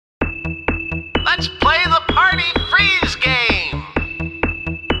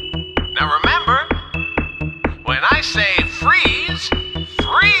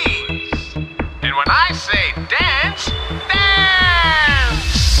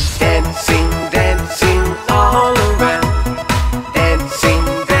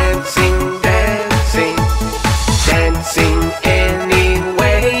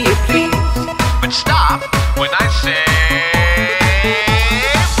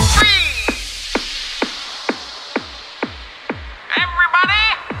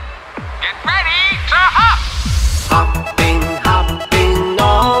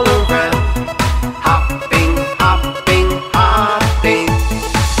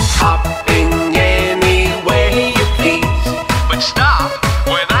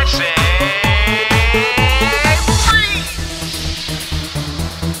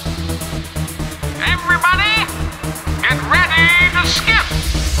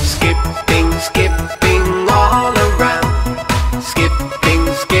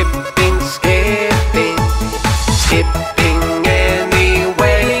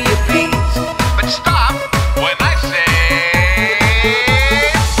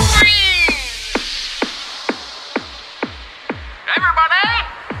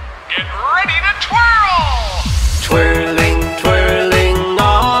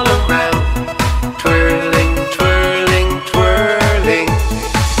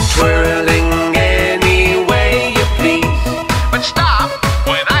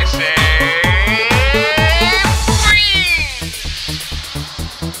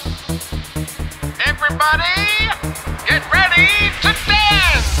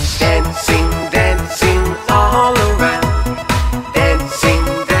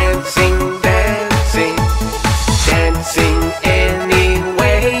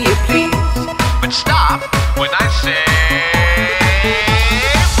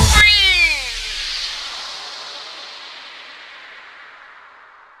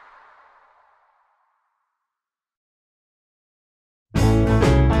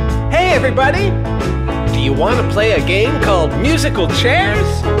Want to play a game called musical chairs?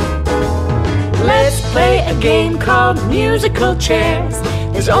 Let's play a game called musical chairs.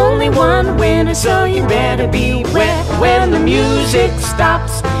 There's only one winner, so you better beware. When the music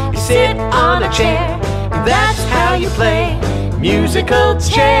stops, you sit on a chair. That's how you play musical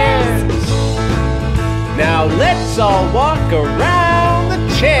chairs. Now let's all walk around the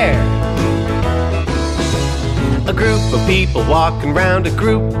chair. A group of people walking around a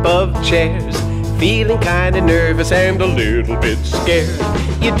group of chairs, feeling kinda nervous and a little bit scared.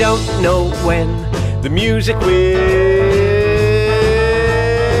 You don't know when the music will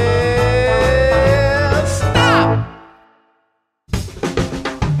stop.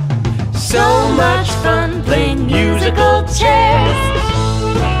 So much fun playing musical chairs.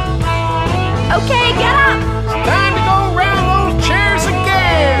 Okay, get up! Time to go around those chairs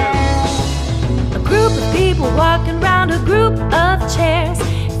again. A group of people walking around a group of chairs,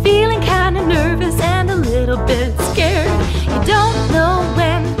 feeling kinda nervous and a little bit scared. You don't know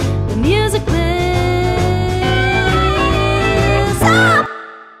when the music will stop.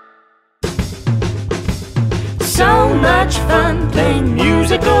 So much fun playing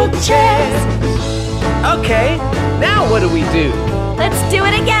musical chairs. Okay, now what do we do? Let's do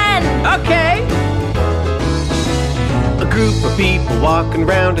it again. Okay. A group of people walking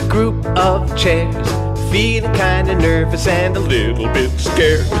around a group of chairs, feeling kinda nervous and a little bit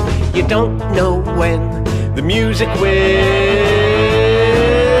scared. You don't know when the music will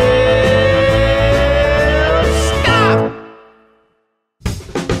stop.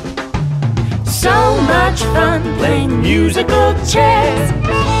 So much fun playing musical chairs.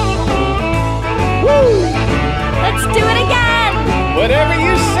 Woo! Let's do it again. Whatever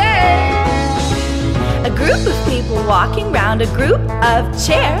you say. A group of people walking around a group of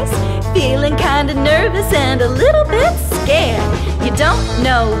chairs, feeling kinda nervous and a little bit scared. You don't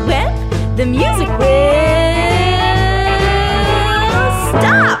know when the music will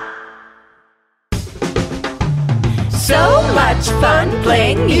stop. So much fun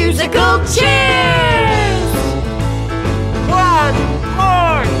playing musical chairs. One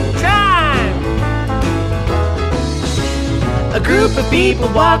more time. A group of people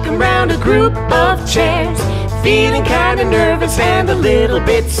walking around a group of chairs, feeling kinda nervous and a little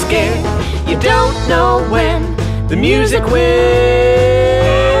bit scared. You don't know when the music will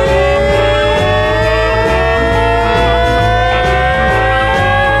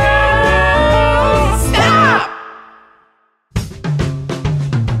stop.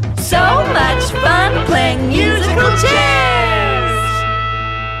 So much fun playing musical chairs.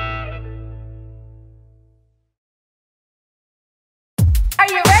 Are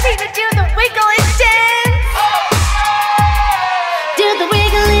you ready to do the wiggle it dance? Do the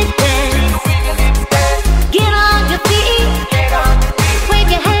wiggle it dance. Get on your feet. Wave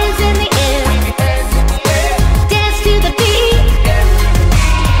your hands in the air. Dance to the beat.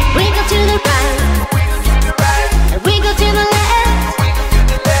 Wiggle to the right. And wiggle to the left.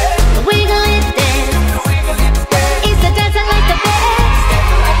 The wiggle it dance. It's the dance I like the best.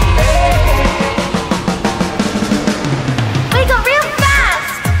 Wiggle real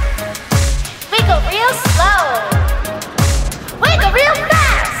fast. Wiggle real slow. Wiggle real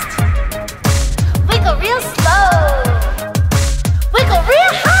fast. Wiggle real slow. Wiggle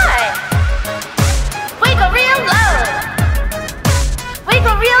real high. Wiggle real low.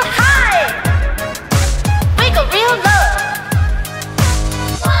 Wiggle real high. Wiggle real low.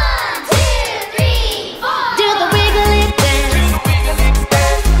 1, 2, 3, 4. Do the wiggle it dance.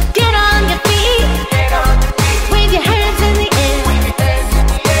 Get on your feet. Wave your hands in the air.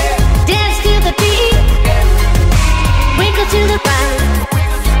 Dance to the beat. Wiggle to the right.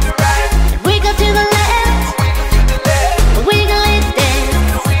 Wiggle to the left. Wiggle it dance.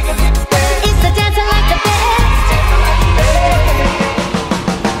 It's the dance I like the best.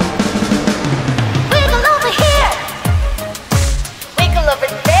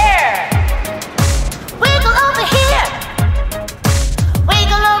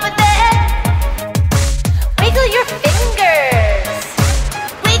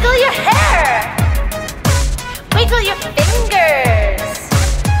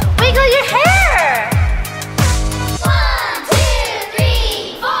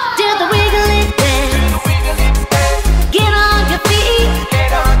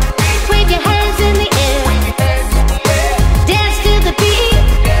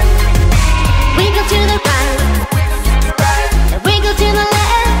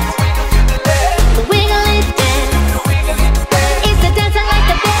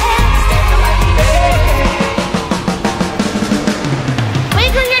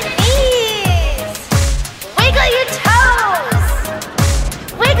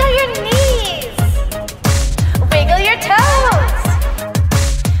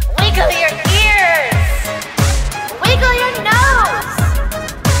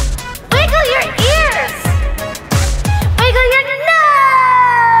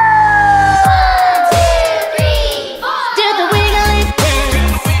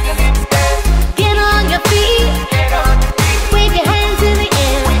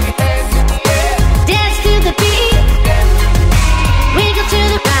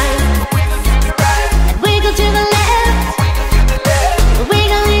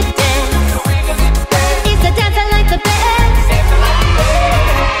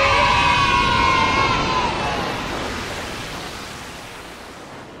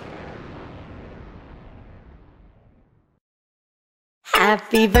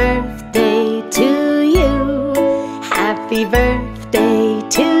 Happy birthday to you. Happy birthday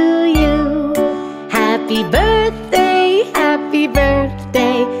to you. Happy birthday, happy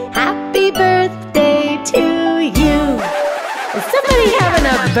birthday, happy birthday to you. Is somebody having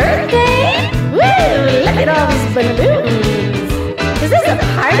a birthday? Woo! Look at all these balloons. Is this a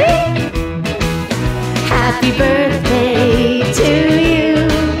party? Happy birthday to you.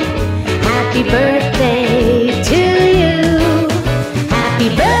 Happy birthday to you. Happy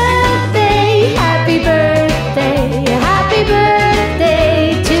birthday, happy birthday, happy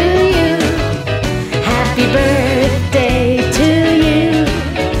birthday to you. Happy birthday to you.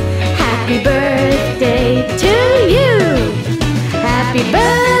 Happy birthday to you. Happy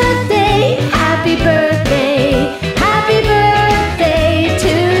birthday, happy birthday, happy birthday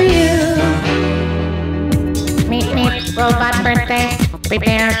to you. Meet, robot birthday.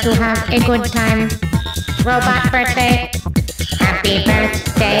 Prepare to have a good time. Robot birthday. Happy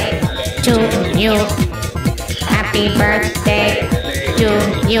birthday to you. Happy birthday to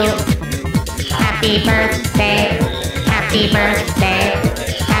you. Happy birthday. Happy birthday.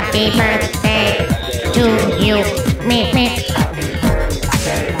 Happy birthday to you. Meet.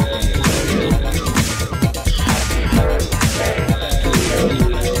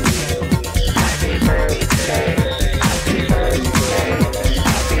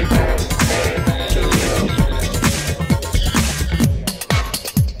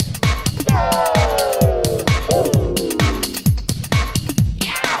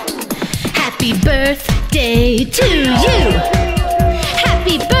 Happy birthday to you.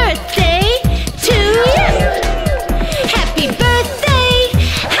 Happy birthday to you. Happy birthday,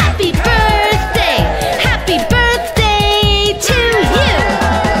 happy birthday, happy birthday to you.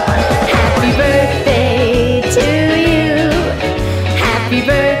 Happy birthday to you. Happy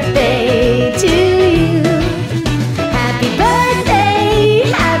birthday to you. Happy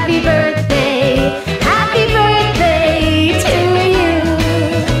birthday, happy birthday, happy birthday to you.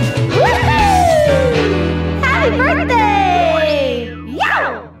 Woohoo! Happy birthday! Yo!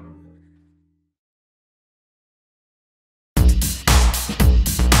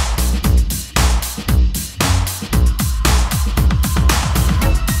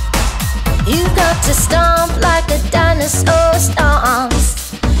 You've got to stomp like a dinosaur stomps.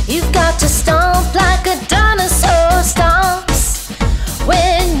 You've got to stomp like a dinosaur stomps.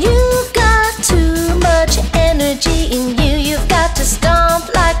 When you've got too much energy in you, you've got to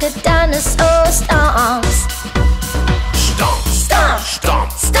stomp like a dinosaur stomps. Stomp, Stomp,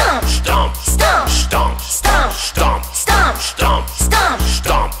 stomp, stomp, stomp, stomp, stomp, stomp, stomp, stomp, stomp, stomp,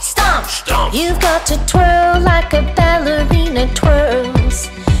 stomp, stomp. stomp. You've got to twirl like a ballerina twirls.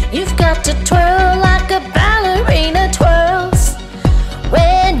 You've got to twirl like a ballerina twirls.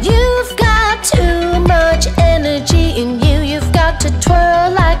 When you've got too much energy in you, you've got to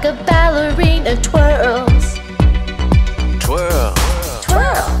twirl like a ballerina twirls. Twirl,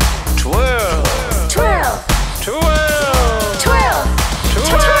 Twirl, twirl, twirl, twirl, twirl,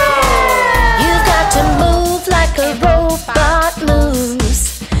 twirl. You've got to move like a robot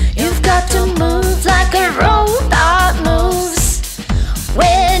moves. You've got to move like a robot moves.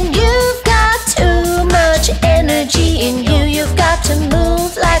 When you've got too much energy in you, you've got to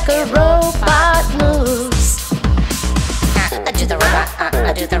move like a robot moves. I do the robot.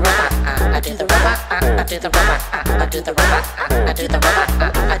 I do the robot. I do the robot. I do the robot. I do the robot. I do the robot.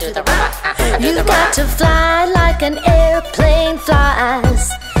 I do the robot. You've got to fly like an airplane flies.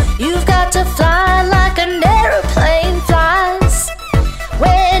 You've got to fly like an airplane flies.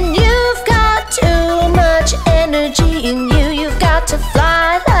 When you've got too much energy in you, you've got to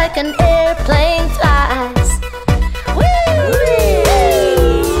fly like an airplane flies.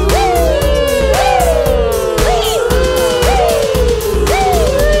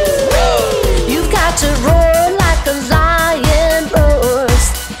 You've got to roar like a lion roars.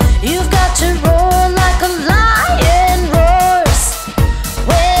 You've got to roar like a lion roars.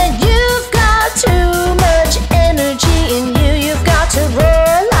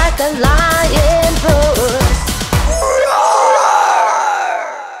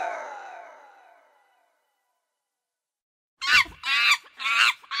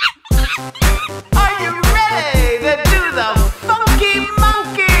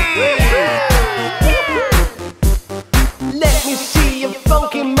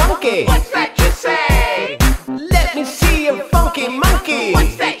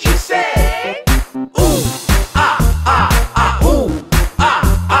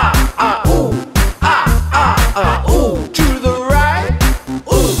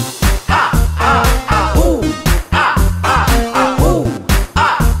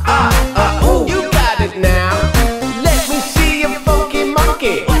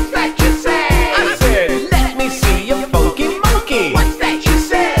 What's that you say? I said, let me see your funky monkey. What's that you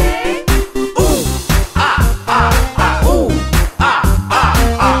say? Ooh, ah, ah, ah, ooh, ah, ah,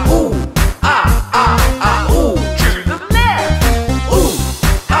 ah, ooh, ah, ah, ah, ooh. To the left. Ooh,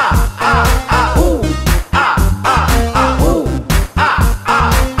 ah, ah, ah, ooh, ah, ah, ah, ooh, ah, ah,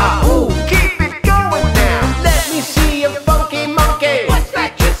 ah, ooh. Keep it going now. Let me see your funky monkey. What's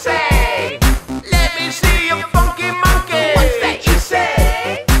that you say? Let me see your funky monkey. What's that you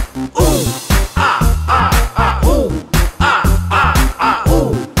say? Ooh, ah, ah, ah, ooh, ah, ah, ah,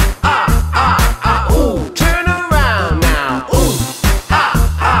 ooh, ah, ah, ah, ooh. Turn around now. Ooh, ah,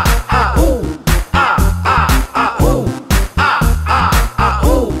 ah, ah, ooh, ah, ah, ah, ooh, ah, ah, ah,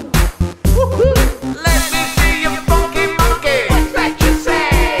 ooh. Woo-hoo. Let me see your funky monkey. What's that you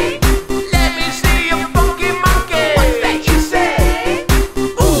say? Let me see your funky monkey. What's that you say?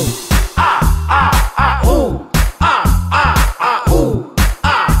 Ooh, ah, ah, ah, ooh, ah, ah, ah, ooh,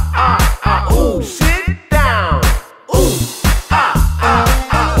 ah, ah, ah, ooh. Sit down. Ooh, ah, ah,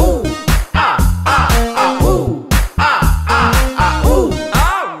 ah, ooh, ah, ah, ah, ooh, ah, ah, ah, ooh.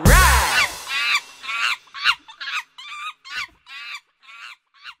 All right.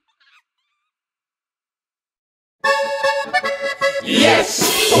 Yes,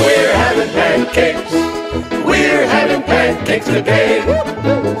 we're having pancakes. We're having pancakes today.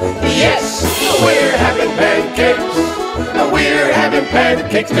 Yes, we're having pancakes. We're having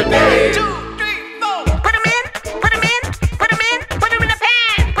pancakes today. 2, 3, 4. Put 'em in, put 'em in, put 'em in, put 'em in a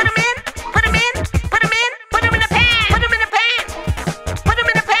pan. Put 'em in, put 'em in, put 'em in, put 'em in a pan. Put 'em in a pan. Put 'em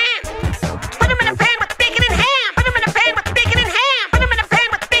in a pan. Put 'em in a pan with bacon and ham. Put 'em in a pan with bacon and ham. Put 'em in a pan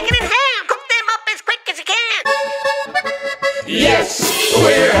with bacon and ham. Cook them up as quick as you can. Yes,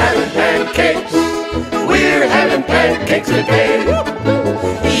 we're having pancakes. We're having pancakes today.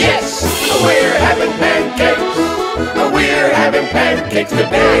 Yes, we're having pancakes. We're having pancakes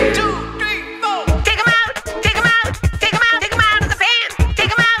today. 2, 3, 4. Take 'em out, take 'em out, take 'em out, take 'em out of the pan.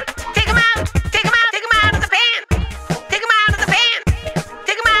 Take 'em out, take 'em out, take 'em out, take 'em out of the pan. Take 'em out of the pan.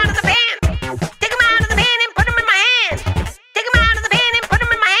 Take 'em out of the pan. Take 'em out of the pan and put 'em in my hand. Take 'em out of the pan and put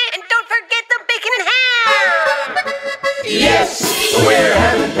 'em in my hand. And don't forget the bacon and ham. Yes, we're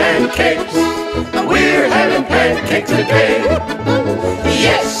having pancakes. We're having pancakes today.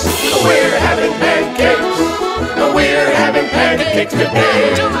 Yes, we're having pancakes. We're having pancakes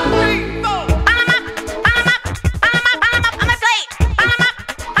today. 2, 3, 4. Pile 'em up, pile 'em up, pile 'em up, pile 'em up on my plate. Pile 'em up,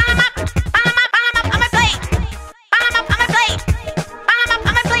 pile 'em up, pile 'em up, pile 'em up on my plate. Pile 'em up on my plate. Pile 'em up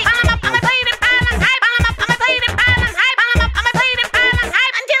on my plate. Pile 'em up on my plate and pile 'em high. Pile 'em up on my plate and pile 'em high. Pile 'em up on my plate and pile 'em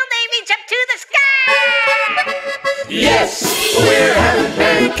high until they reach up to the sky. Yes, we're having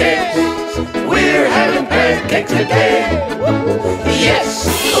pancakes. We're having pancakes today. Yes,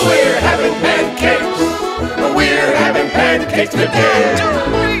 we're having pancakes. We're having pancakes today. 2,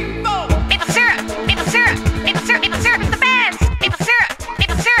 3, 4. Maple syrup, maple syrup, maple syrup, maple syrup is the best. Maple syrup,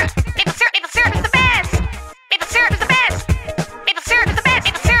 maple syrup, maple syrup, maple syrup is the best. Maple syrup is the best. Maple syrup is the best.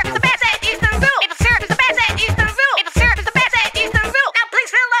 Maple syrup is the best at Eastern Rule. Maple syrup is the best at Eastern Rule. Maple syrup is the best at Eastern Rule. Now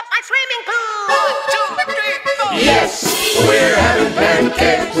please fill up my swimming pool. 1, 2, 3, 4. Yes, we're having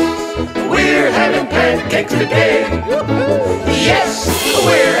pancakes. We're having pancakes today. Yes,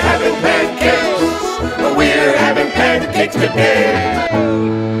 we're having pancakes. We're having pancakes today.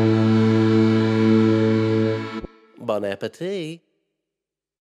 Bon appetit.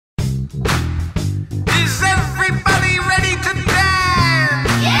 Is everybody ready to dance?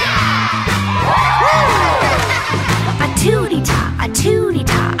 A tooty ta, a tooty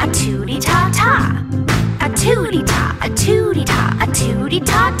ta, a tooty ta ta. A tooty ta, a tooty ta, a tooty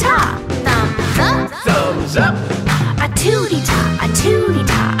ta ta. Thumbs up. Thumbs up. A tooty ta, a tooty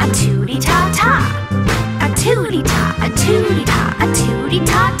ta, a tooty ta ta. A tooty ta, a tooty ta, a tooty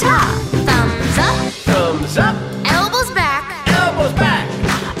ta ta. Thumbs up. Thumbs up. Elbows back. Elbows back.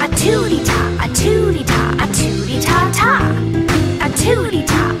 A tooty ta, a tooty ta, a tooty ta ta. A tooty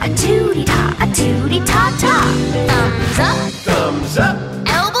ta, a tooty ta, a tooty ta ta. Thumbs up. Thumbs up.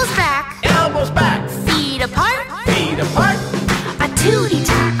 Elbows back. Elbows back. Feet apart. Feet apart. A tooty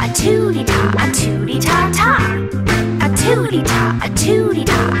ta, a tooty ta, a tooty ta ta. A tooty ta, a tooty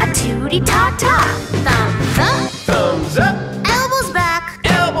ta, a tooty ta ta. Thumbs up. Thumbs up. Elbows back.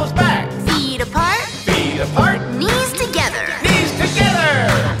 Elbows back.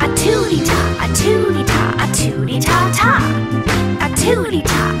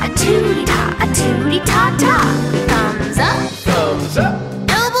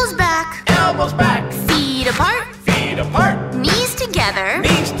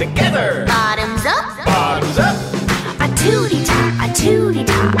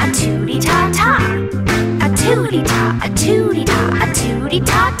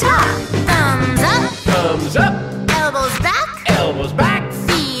 ta. Thumbs up, Thumbs up, elbows back, elbows back,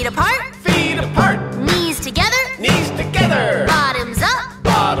 feet apart, feet apart, knees together, knees together. bottoms up,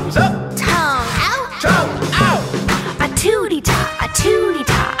 Bottoms up, tongue out. tongue out. A tooty ta, a tooty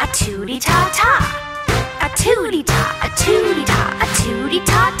ta, a tooty ta ta. A tooty ta, a tooty ta, a tooty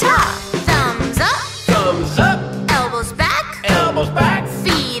ta ta. Thumbs up, Thumbs up, elbows back, elbows back,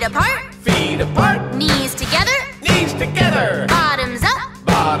 feet apart, feet apart, knees together, knees together. bottoms up,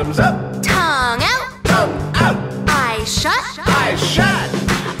 Bottoms up, tongue out, tongue out, eyes shut. eyes shut.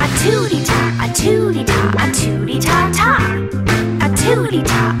 A tooty ta, a tooty ta, a tooty ta ta. A tooty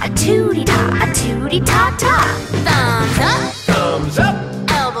ta, a tooty ta, a tooty ta ta. Thumbs up, Thumbs up,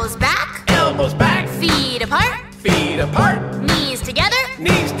 elbows back, elbows back, feet apart, feet apart, knees together,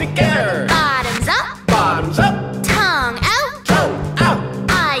 knees together. bottoms up, Bottoms up, tongue out, tongue out,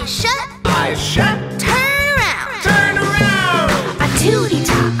 eyes shut, eyes shut. turn around. Turn around. A tooty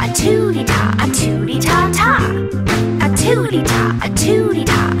ta, a tooty ta, a tooty ta ta. A tooty ta, a tooty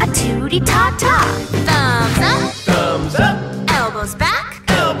ta, a tooty ta ta. Thumbs up, Thumbs up, elbows back,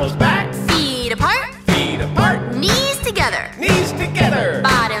 elbows back, feet apart, feet apart, knees together, knees together.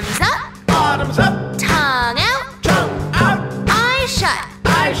 bottoms up, Bottoms up, tongue out, tongue out, eyes shut,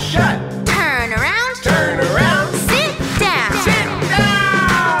 eyes shut. turn around, Turn around. sit down. Sit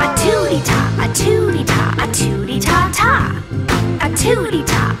down. A tooty ta, a tooty ta, a tooty ta ta. A tooty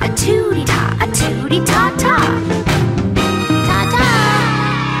ta, a tooty ta, a tooty ta ta. Ta ta.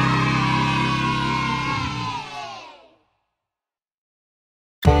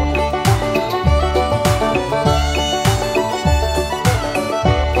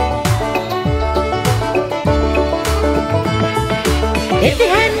 If it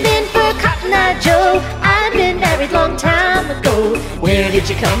hadn't been for Cotton Eye Joe, I'd been married long time ago. Where did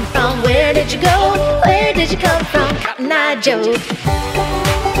you come from? Where did you go? Where did you come from, Cotton Eye Joe?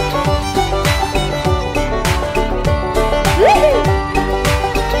 Woo-hoo!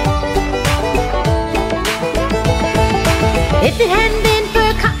 If it hadn't been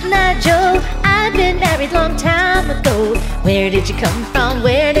for Cotton Eye Joe, I'd been married long time ago. Where did you come from?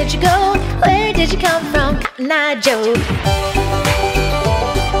 Where did you go? Where did you come from, Cotton Eye Joe?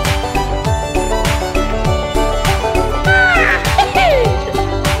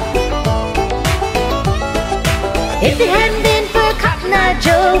 If it hadn't been for Cotton Eye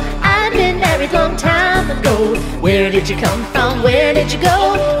Joe, I'd been married long time ago. Where did you come from? Where did you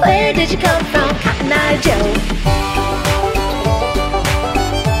go? Where did you come from, Cotton Eye Joe?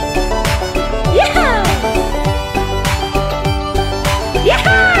 Yeah!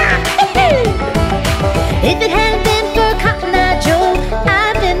 Yeah! If it hadn't been for Cotton Eye Joe,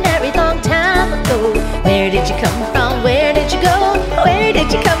 I'd been married long time ago. Where did you come from? Where did you go? Where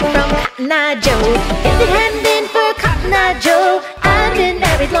did you come from, Cotton Eye Joe? If it hadn't been for Cotton Eye Joe, I'd been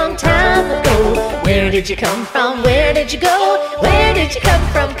married long time ago. Where did you come from? Where did you go? Where did you come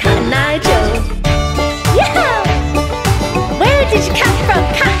from, Cotton Eye Joe? Yeah! Where did you come from,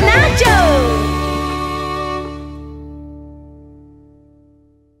 Cotton Eye Joe?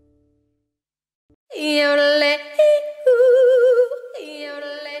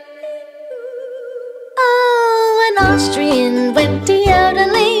 Oh, an Austrian went to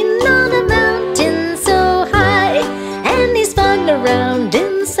Yodelling on a mountain so high, and he spun around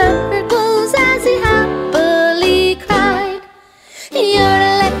in circles as he happily cried.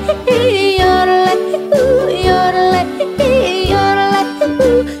 Yodelay, yodelay, ooh, yodelay, yodelay,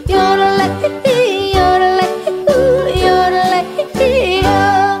 ooh, yodelay, yodelay, ooh, yodelay,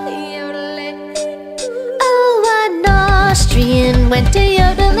 yodelay. Oh, an Austrian went to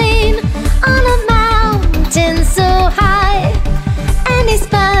Yodelling on a mountain so high, and he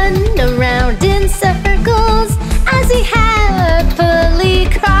spun around in circles as he happily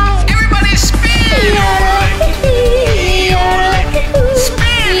cried. Everybody spin! Yodelay, yodelay, ooh,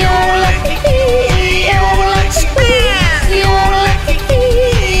 Spin! yodelay, yodelay, Spin! yodelay,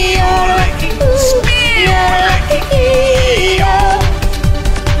 yodelay, ooh, Spin! yodelay, yodelay.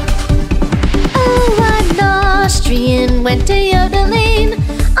 Oh, an Austrian went to Yodelling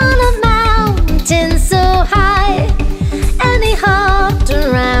on a mountain so high, and he hopped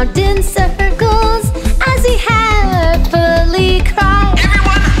around in circles as he happily cried.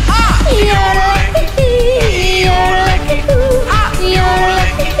 Everyone hop! Yodelay, yodelay, ooh, yodelay,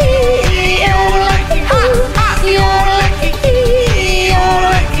 yodelay, ooh, yodelay,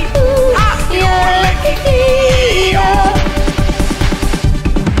 yodelay, ooh, yodelay, yodelay.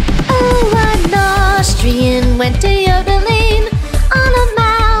 Oh, an Austrian went to Yodelling